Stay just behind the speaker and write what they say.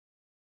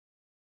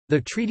The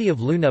Treaty of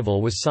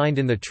Lunéville was signed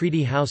in the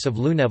Treaty House of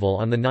Lunéville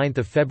on 9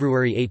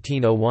 February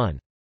 1801.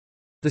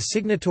 The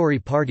signatory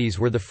parties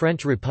were the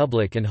French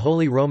Republic and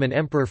Holy Roman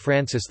Emperor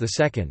Francis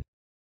II.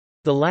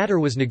 The latter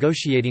was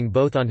negotiating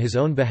both on his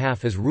own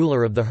behalf as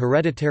ruler of the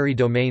hereditary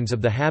domains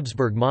of the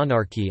Habsburg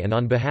monarchy and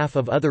on behalf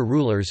of other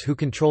rulers who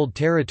controlled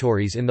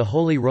territories in the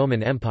Holy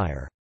Roman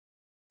Empire.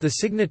 The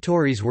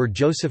signatories were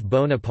Joseph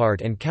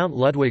Bonaparte and Count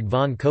Ludwig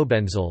von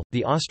Cobenzl,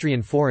 the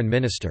Austrian foreign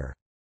minister.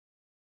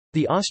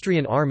 The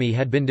Austrian army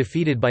had been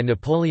defeated by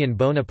Napoleon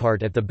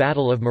Bonaparte at the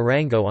Battle of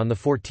Marengo on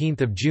 14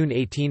 June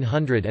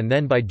 1800 and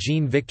then by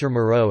Jean-Victor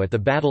Moreau at the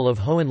Battle of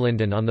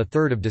Hohenlinden on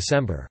 3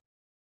 December.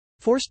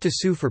 Forced to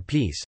sue for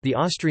peace, the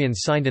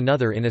Austrians signed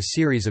another in a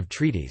series of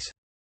treaties.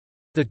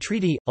 The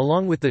treaty,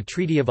 along with the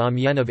Treaty of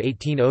Amiens of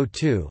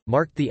 1802,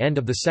 marked the end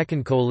of the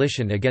Second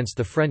Coalition against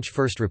the French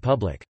First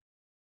Republic.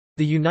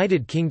 The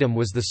United Kingdom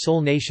was the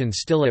sole nation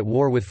still at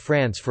war with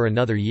France for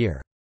another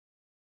year.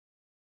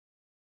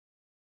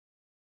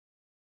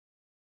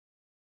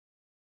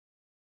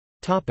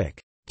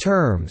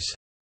 Terms.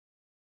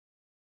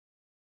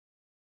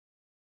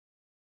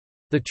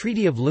 The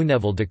Treaty of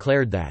Lunéville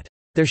declared that,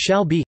 "There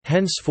shall be,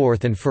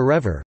 henceforth and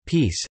forever,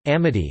 peace,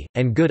 amity,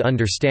 and good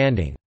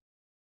understanding,"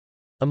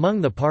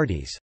 among the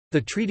parties.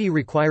 The treaty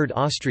required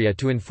Austria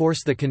to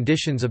enforce the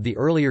conditions of the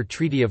earlier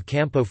Treaty of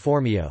Campo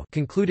Formio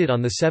concluded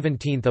on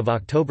 17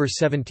 October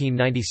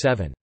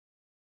 1797.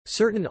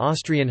 Certain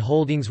Austrian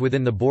holdings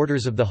within the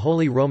borders of the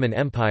Holy Roman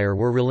Empire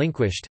were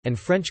relinquished, and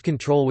French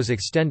control was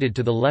extended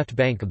to the left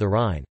bank of the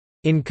Rhine,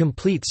 in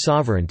complete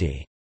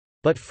sovereignty,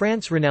 but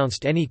France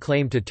renounced any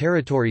claim to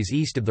territories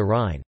east of the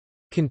Rhine.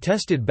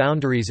 Contested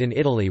boundaries in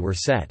Italy were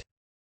set.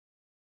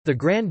 The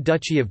Grand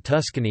Duchy of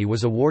Tuscany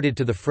was awarded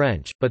to the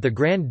French, but the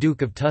Grand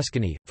Duke of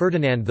Tuscany,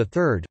 Ferdinand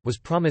III, was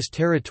promised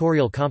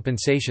territorial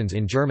compensations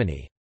in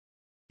Germany.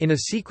 In a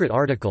secret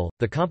article,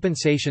 the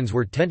compensations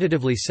were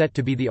tentatively set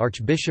to be the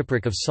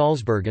Archbishopric of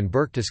Salzburg and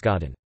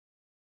Berchtesgaden.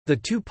 The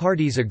two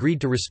parties agreed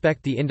to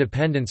respect the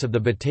independence of the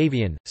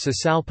Batavian,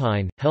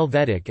 Cisalpine,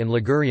 Helvetic and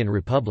Ligurian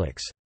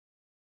republics.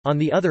 On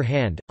the other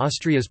hand,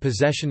 Austria's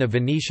possession of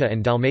Venetia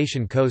and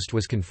Dalmatian coast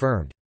was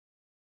confirmed.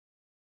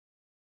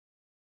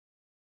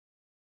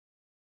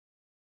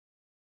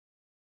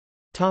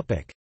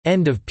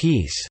 End of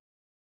peace.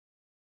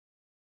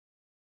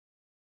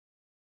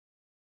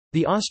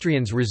 The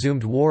Austrians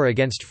resumed war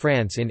against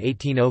France in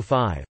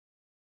 1805.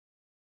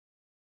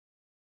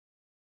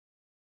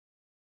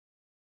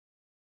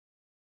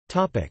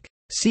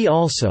 See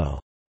also: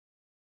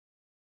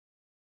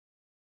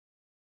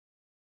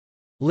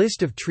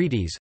 List of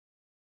treaties,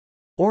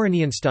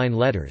 Oranienstein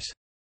letters.